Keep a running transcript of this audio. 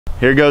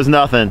here goes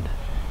nothing.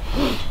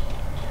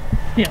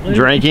 Yeah,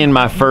 Drinking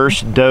my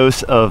first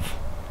dose of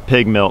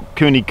pig milk,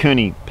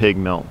 KuneKune pig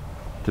milk,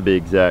 to be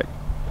exact.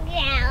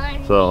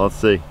 Yeah. So let's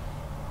see.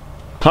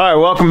 All right,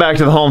 welcome back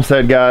to the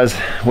homestead, guys.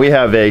 We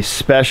have a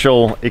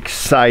special,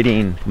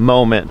 exciting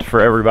moment for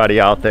everybody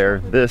out there.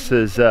 This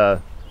is, I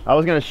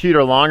was gonna shoot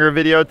a longer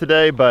video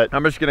today, but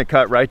I'm just gonna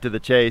cut right to the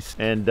chase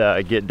and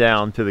get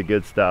down to the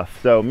good stuff.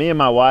 So me and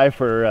my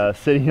wife were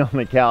sitting on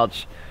the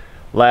couch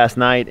last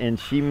night, and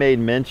she made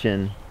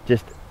mention,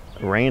 just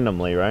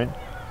randomly, right?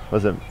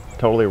 Was it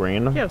totally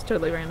random? Yeah, it was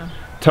totally random.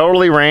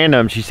 Totally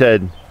random. She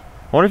said,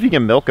 I wonder if you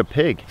can milk a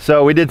pig.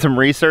 So we did some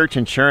research,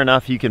 and sure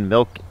enough, you can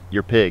milk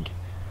your pig.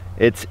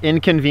 It's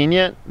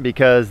inconvenient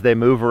because they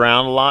move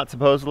around a lot,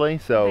 supposedly.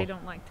 So they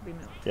don't like to be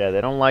milked. Yeah, they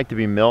don't like to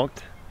be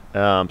milked.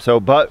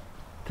 But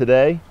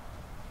today,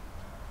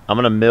 I'm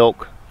gonna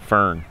milk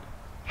Fern.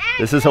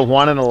 This is a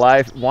once in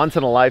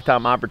a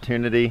lifetime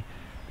opportunity.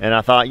 And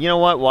I thought, you know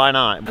what, why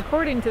not?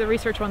 According to the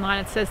research online,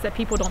 it says that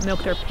people don't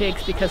milk their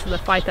pigs because of the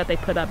fight that they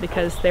put up,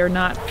 because they're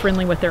not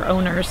friendly with their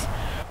owners,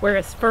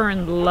 whereas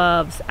Fern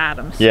loves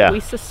Adam. So yeah, we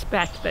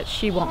suspect that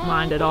she won't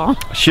mind at all.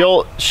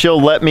 She'll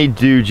let me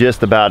do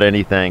just about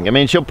anything. I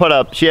mean, she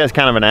has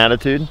kind of an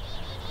attitude.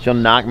 She'll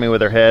knock me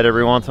with her head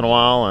every once in a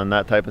while and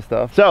that type of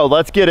stuff. So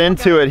let's get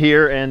into it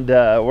here, and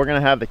we're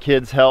gonna have the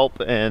kids help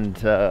and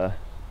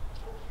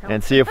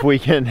see if we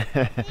can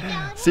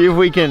see if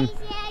we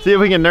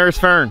can nurse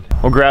Fern.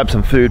 We'll grab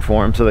some food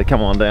for him so they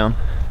come on down.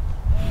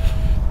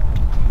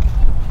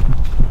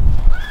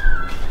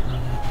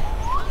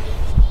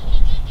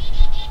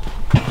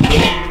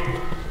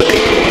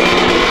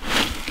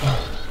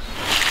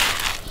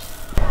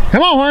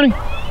 Come on, Harney.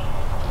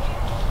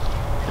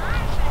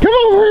 Come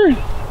on, Fern.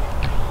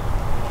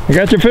 I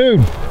got your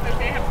food.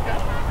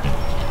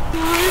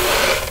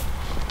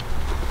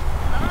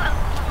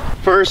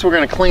 First, we're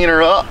gonna clean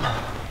her up.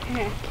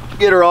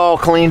 Get her all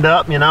cleaned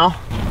up, you know.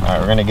 All right,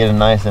 we're gonna get it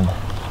nice and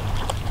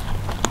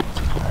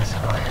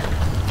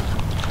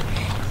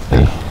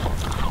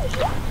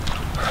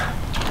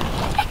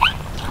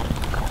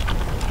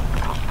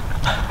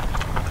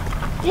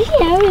Does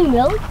she have any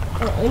milk?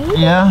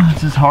 yeah,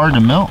 it's just hard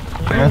to milk.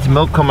 There's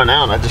milk coming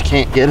out, I just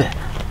can't get it.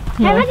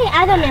 How about the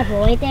other nipple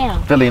right there?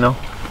 Philly,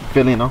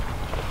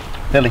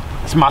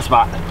 it's my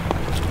spot.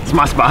 It's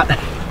my spot.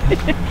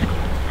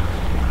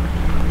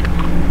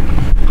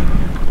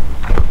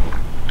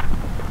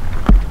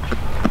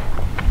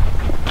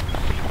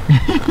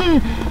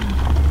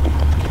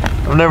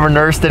 I've never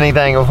nursed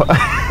anything.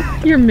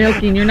 You're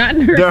milking, you're not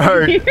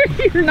nursing.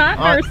 You're not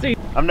nursing.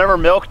 I've never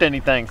milked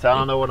anything, so I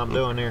don't know what I'm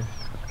doing here.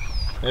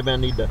 Maybe I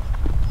need to.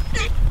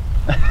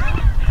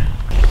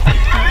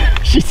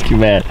 She's too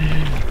mad.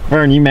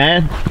 Fern, you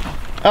mad?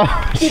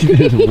 Oh, she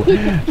just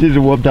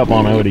whooped up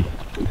on Odie.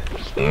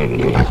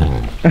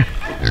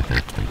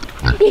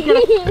 You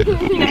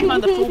gotta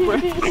find the full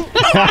breath.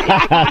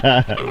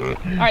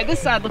 All right, this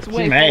side looks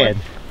way mad.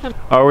 All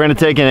right, we're gonna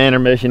take an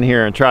intermission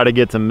here and try to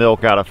get some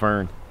milk out of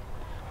Fern.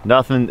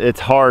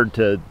 It's hard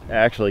to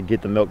actually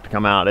get the milk to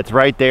come out. It's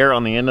right there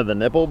on the end of the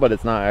nipple, but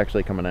it's not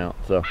actually coming out.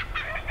 So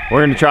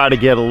we're gonna try to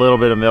get a little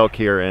bit of milk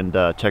here and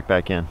check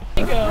back in.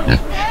 There you go.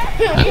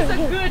 He's a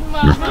good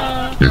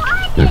mama.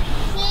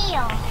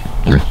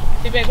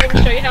 Hey, babe, let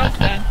me show you how it's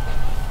done.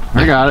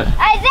 I got it.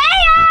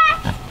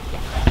 Isaiah!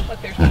 Look,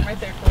 there's one right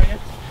there for you.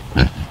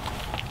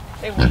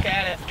 They work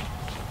at it.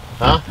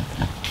 Huh?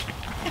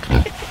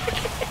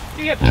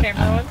 Do you have the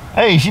camera on?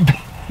 Hey,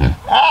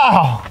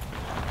 ow!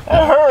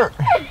 That hurt.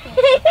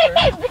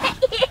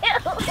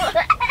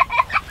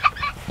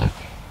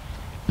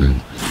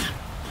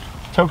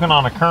 Choking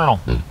on a kernel.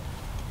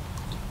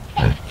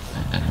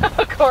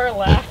 Cora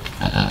laughed.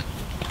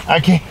 I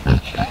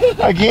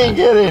can't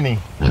get any.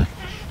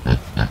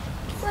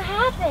 What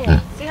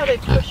happened? See how they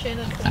push in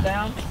and come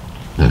down?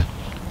 Baby,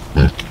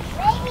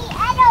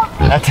 I don't.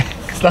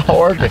 It's not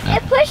working.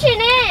 They're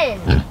pushing in.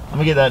 Let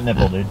me get that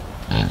nipple, dude.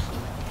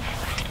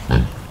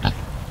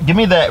 Give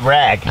me that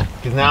rag,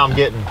 because now I'm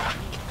getting.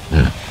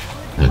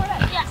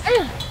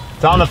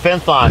 It's on the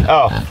fence line.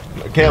 Oh,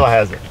 Kayla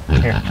has it.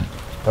 Here,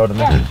 hold it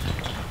there.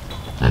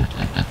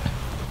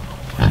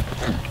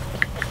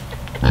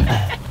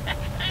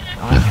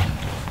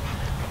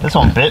 This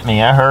one bit me.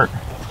 That hurt.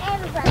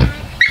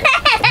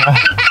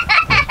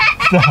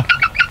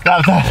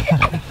 Stop that.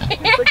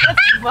 That's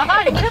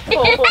my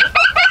nipple.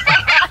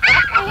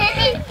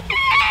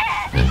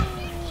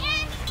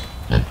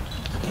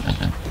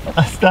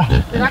 Stop.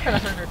 They're not gonna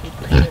hurt her if you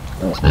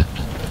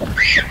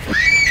push it.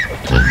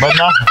 But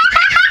no.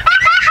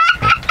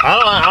 I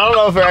don't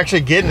know if they're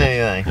actually getting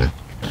anything.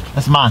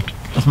 That's mine.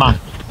 That's mine.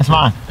 That's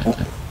mine.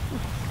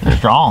 They're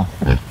strong.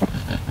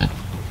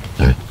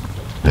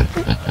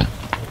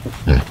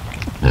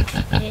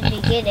 Did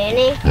you get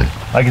any?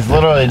 Like, it's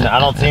literally, I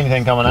don't see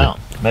anything coming out.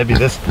 Maybe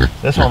this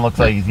one looks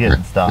like he's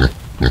getting stuff.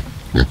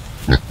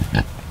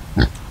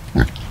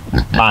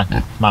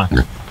 Mine. Mine.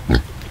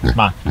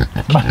 Mine. Mine.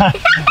 That's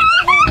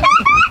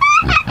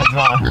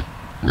mine.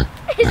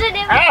 Is it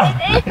in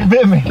Ow! It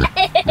bit me.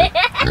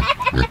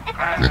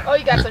 Oh,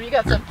 you got some, you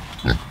got some.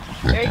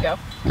 There you go.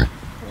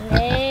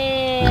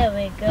 There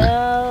we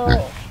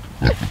go.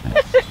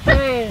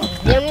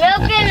 You're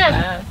milking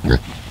them.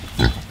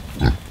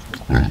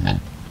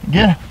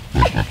 Get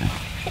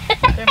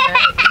They're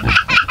mad.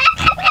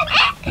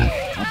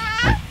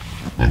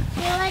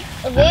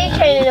 We're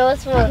trying to know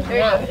what's wrong. There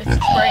you go.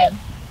 It's spraying.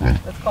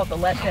 That's called the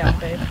letdown,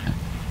 babe.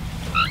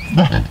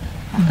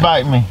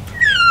 bite me.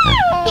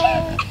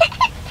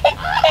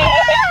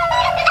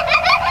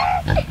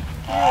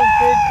 Oh,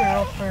 good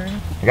girl,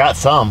 Fern. I got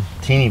some,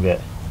 teeny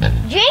bit.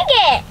 Drink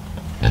it.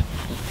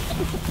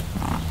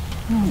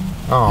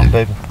 Oh,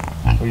 baby,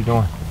 what are you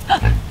doing?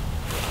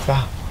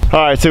 Stop.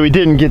 All right, so we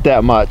didn't get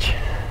that much,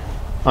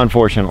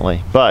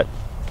 unfortunately, but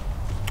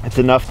it's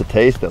enough to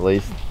taste at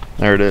least.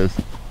 There it is.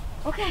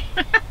 Okay.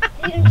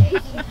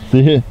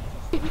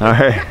 All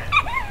right,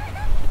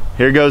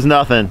 here goes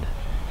nothing.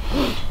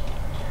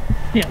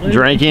 Yeah,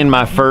 Drinking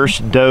my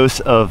first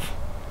dose of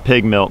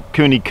pig milk,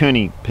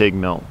 KuneKune pig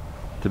milk,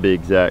 to be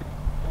exact.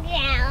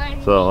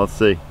 Yeah. So let's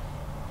see.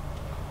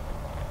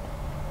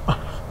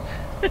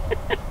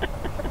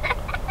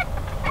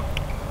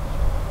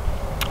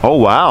 Oh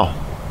wow,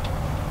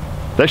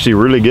 it's actually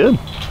really good.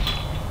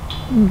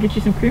 Get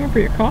you some creamer for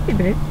your coffee,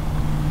 babe.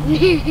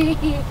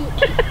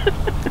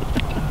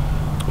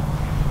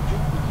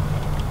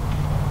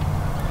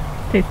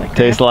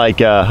 Tastes like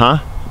Huh?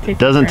 Tastes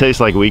Doesn't like taste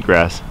like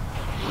wheatgrass.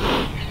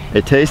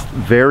 It tastes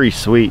very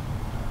sweet.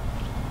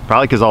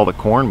 Probably because all the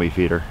corn we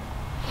feed her.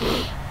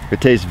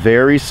 It tastes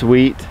very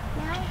sweet,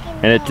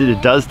 and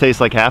it does taste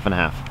like half and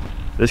half.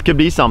 This could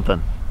be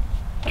something.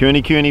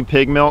 KuneKune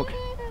pig milk.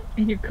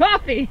 And your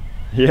coffee.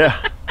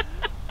 Yeah.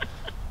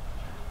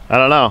 I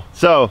don't know.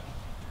 So,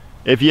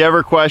 if you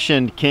ever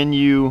questioned, can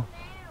you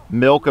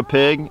milk a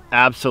pig?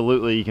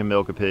 Absolutely, you can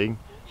milk a pig.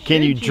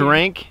 Can you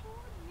drink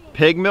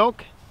pig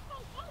milk?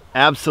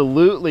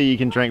 Absolutely, you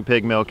can drink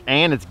pig milk,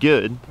 and it's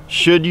good.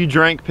 Should you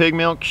drink pig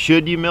milk?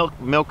 Should you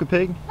milk a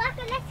pig?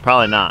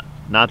 Probably not.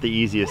 Not the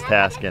easiest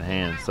task at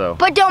hand. So.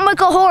 But don't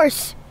milk a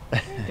horse.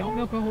 Don't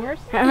milk a horse?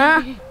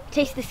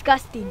 Tastes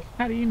disgusting.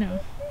 How do you know?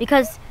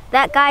 Because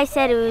that guy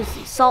said it was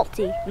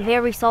salty,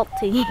 very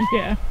salty.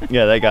 Yeah.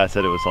 Yeah, that guy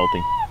said it was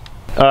salty.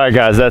 All right,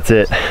 guys, that's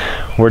it.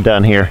 We're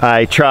done here.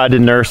 I tried to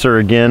nurse her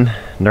again.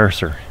 Nurse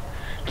her.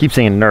 Keep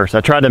saying nurse.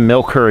 I tried to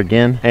milk her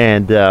again,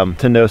 and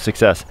to no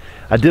success.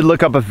 I did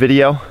look up a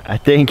video. I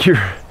think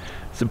you're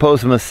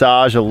supposed to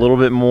massage a little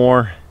bit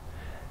more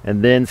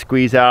and then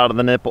squeeze out of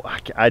the nipple.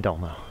 I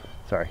don't know.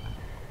 Sorry.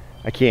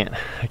 I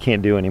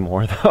can't do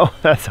anymore though.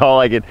 That's all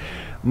I could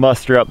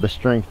muster up the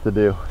strength to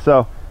do.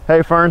 So,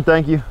 hey Fern,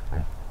 thank you.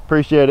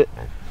 Appreciate it.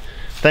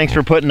 Thanks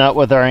for putting up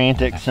with our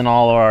antics and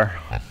all our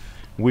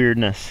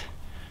weirdness.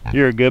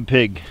 You're a good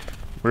pig.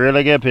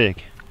 Really good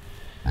pig.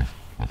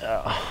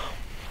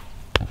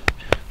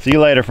 See you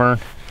later, Fern.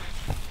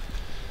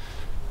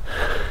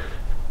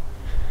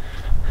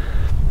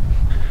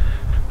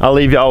 I'll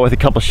leave y'all with a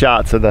couple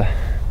shots of the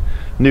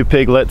new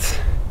piglets,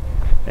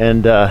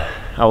 and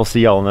I will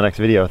see y'all in the next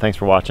video. Thanks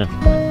for watching.